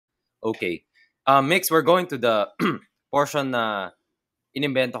Okay. Mix, we're going to the portion na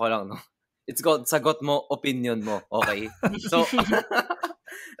inimbento ko lang, no? It's called Sagot Mo, Opinion Mo. Okay? So,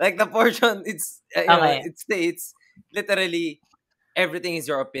 like the portion, Okay. it states literally everything is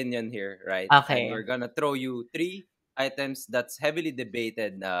your opinion here, right? And Okay. we're gonna throw you three items that's heavily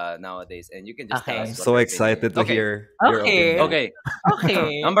debated nowadays, and you can just tell I'm us Okay. what so your opinion is. excited to Okay. hear your Okay. opinion. Okay.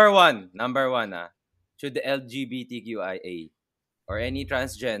 Okay. Number one, should the LGBTQIA or any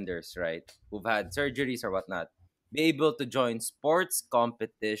transgenders, right, who've had surgeries or whatnot, be able to join sports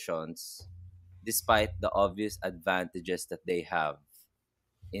competitions despite the obvious advantages that they have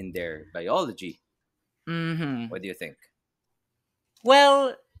in their biology? Mm-hmm. What do you think?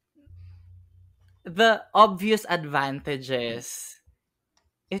 Well, the obvious advantages,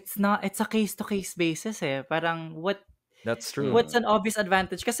 it's a case to case basis eh. Parang That's true. what's Mm, an obvious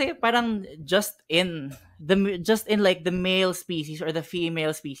advantage? Kasi parang just in like the male species or the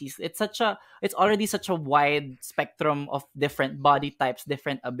female species, it's already such a wide spectrum of different body types,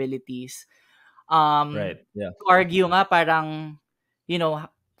 different abilities. Right. Yeah. To argue nga parang, you know,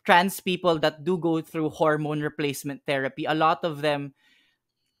 trans people that do go through hormone replacement therapy, a lot of them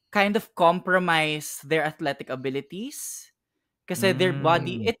kind of compromise their athletic abilities kasi their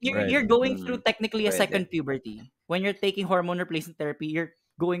body Right. you're going through mm, technically a pwede. second puberty. When you're taking hormone replacement therapy, you're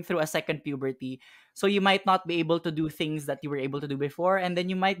going through a second puberty. So you might not be able to do things that you were able to do before, and then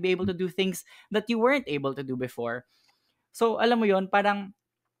you might be able to do things that you weren't able to do before. So alam mo yon, parang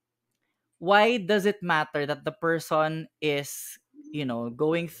why does it matter that the person is,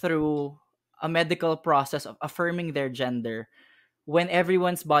 going through a medical process of affirming their gender when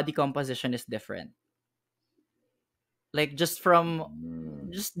everyone's body composition is different? Like just from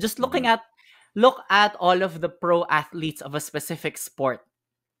Mm, just looking mhm. at look at all of the pro athletes of a specific sport.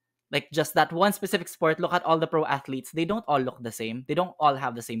 Like just that one specific sport, look at all the pro athletes. They don't all look the same. They don't all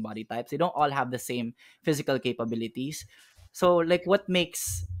have the same body types. They don't all have the same physical capabilities. So like what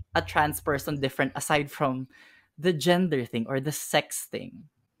makes a trans person different aside from the gender thing or the sex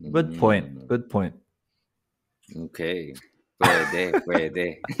thing? Good point. Mm, Good point. okay. Pwede.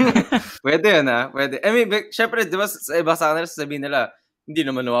 Pwede yun, pwede. I mean, syempre, di ba, sa iba sa kanila, sasabihin nila, hindi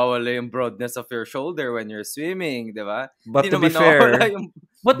naman nawawala yung broadness of your shoulder when you're swimming, di ba? Hindi But to be naman nawawala fair, yung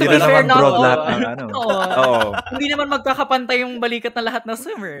But to di be na fair, naman not broad Oo, all. lahat diba? ng ano. Oo. Oo. Hindi naman magkakapantay yung balikat ng lahat ng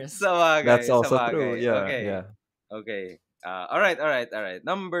swimmers. That's Sa also true. bagay. Yeah. Okay. Yeah. Okay. All right.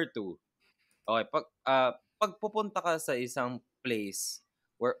 Number two. Okay, pag pupunta ka sa isang place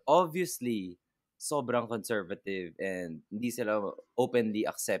where obviously sobrang conservative and hindi sila openly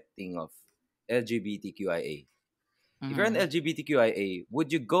accepting of LGBTQIA. If you're an Mhm. LGBTQIA, would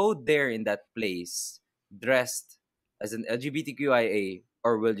you go there in that place dressed as an LGBTQIA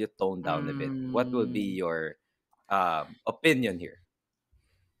or will you tone down a bit? What will be Mm. your opinion here?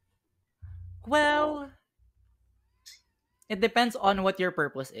 Well, it depends on what your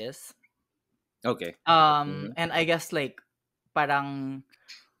purpose is. Okay. Mm-hmm. And I guess like parang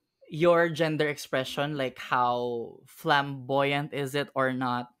your gender expression, like how flamboyant is it or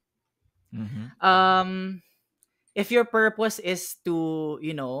not? Mm-hmm. Um, if your purpose is to,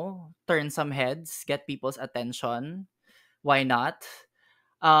 turn some heads, get people's attention, why not?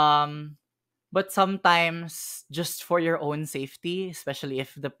 Um, but sometimes just for your own safety, especially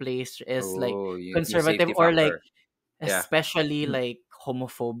if the place is like Oh, yung conservative safety or like factor. Yeah. especially like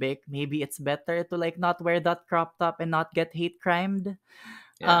homophobic, maybe it's better to like not wear that crop top and not get hate crimed.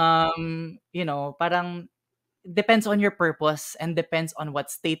 Yeah. Parang depends on your purpose and depends on what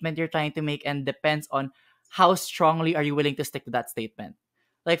statement you're trying to make and depends on how strongly are you willing to stick to that statement.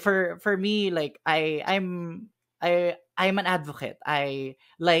 Like for me, like I'm an advocate. I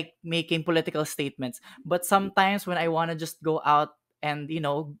like making political statements, but sometimes when I want to just go out and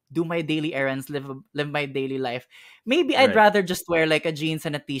do my daily errands, live my daily life, maybe I'd Right. rather just wear like a jeans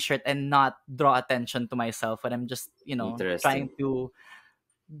and a t-shirt and not draw attention to myself when I'm just trying Interesting. to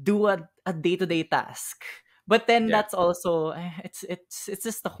do a day-to-day task. But then Yeah. that's also it's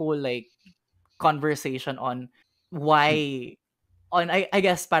just the whole like conversation on why on I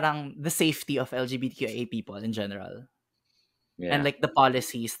guess parang the safety of LGBTQIA people in general and Yeah. like the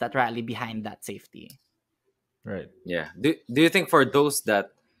policies that rally behind that safety. Right. Yeah. Do you think for those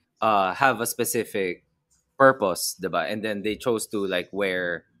that have a specific purpose, diba? And then they chose to like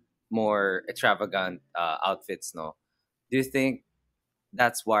wear more extravagant outfits, no? Do you think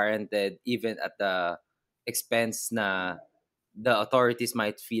that's warranted even at the expense na the authorities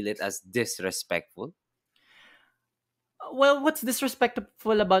might feel it as disrespectful? Well, what's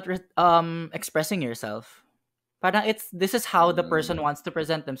disrespectful about expressing yourself? Parang this is how the person Mm, wants to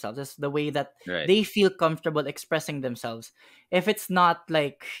present themselves. It's the way that right. they feel comfortable expressing themselves. If it's not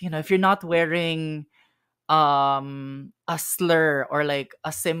like, if you're not wearing a slur or like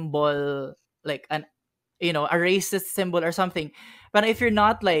a symbol, like an a racist symbol or something, but if you're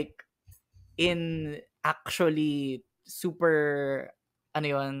not like in actually super ano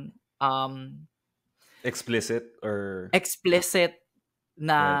yun, Explicit or explicit right.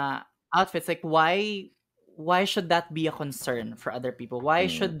 na outfits, like why should that be a concern for other people? Why Mm,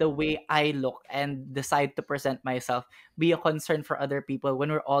 should the way I look and decide to present myself be a concern for other people when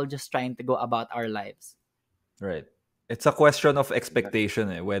we're all just trying to go about our lives? Right. It's a question of exactly. expectation,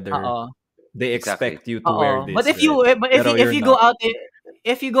 whether Oo. they Exactly. expect you to wear Oo. But this, if you right? but Pero if you're you go not. out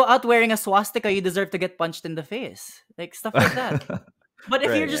if you go out wearing a swastika, you deserve to get punched in the face. Like stuff like that. But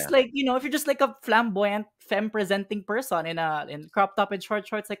if you're Right. just Yeah. like, if you're just like a flamboyant, femme presenting person in crop top and short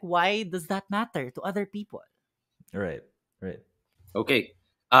shorts, like why does that matter to other people? Right. Right. Okay.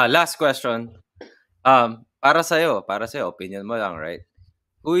 Last question. Para sa'yo, opinion mo lang, right?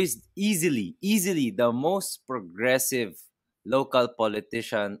 Who is easily the most progressive local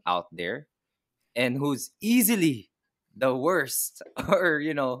politician out there, and who's easily the worst or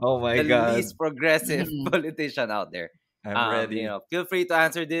Oh my the god. least progressive Mhm. politician out there? I'm ready. Feel free to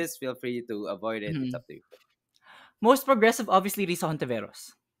answer this. Feel free to avoid it. It's Mhm. up to you. Most progressive, obviously, Risa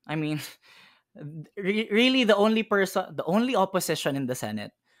Hontiveros. I mean, really the only person, the only opposition in the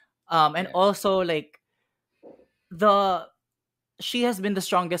Senate. And Yeah. also like the she has been the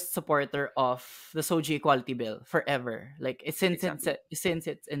strongest supporter of the Soji Equality Bill forever. Like Exactly. since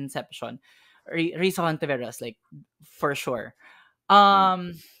its inception. Risa Hontiveros, like for sure. Mm. Um,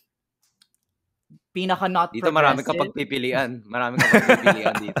 pinaka not Dito marami kang progressive. pagpipilian. Marami kang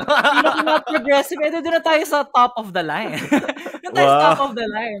pagpipilian dito. Pinaka not progressive, doon na tayo sa top of the line. Doon tayo sa top Wow. of the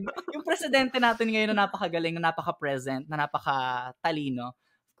line. Yung presidente natin ngayon na napakagaling, na napaka-present, na napaka-talino.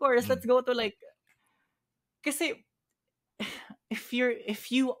 Of course, Mm. let's go to like, kasi if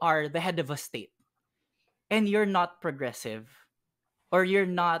you are the head of a state and you're not progressive, or you're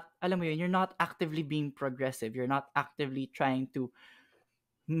not, alam mo yun, you're not actively being progressive, you're not actively trying to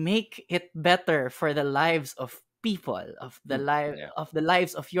make it better for the lives of people, Yeah. of the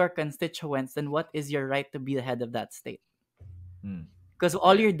lives of your constituents, then what is your right to be the head of that state? Mm. Because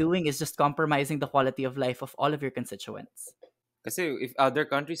all Yeah. you're doing is just compromising the quality of life of all of your constituents. Kasi if other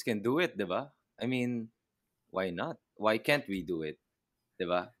countries can do it, 'di ba? I mean, why not? Why can't we do it? 'Di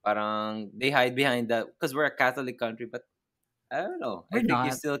ba? Parang they hide behind that because we're a Catholic country, but I don't know. I We're think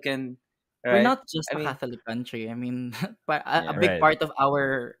you not. still can, We're right? not just I a mean, Catholic country. I mean, a yeah. big Right. part of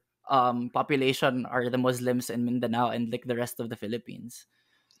our population are the Muslims in Mindanao and like the rest of the Philippines.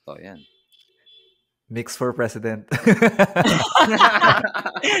 Totoo 'yan. Mix for president.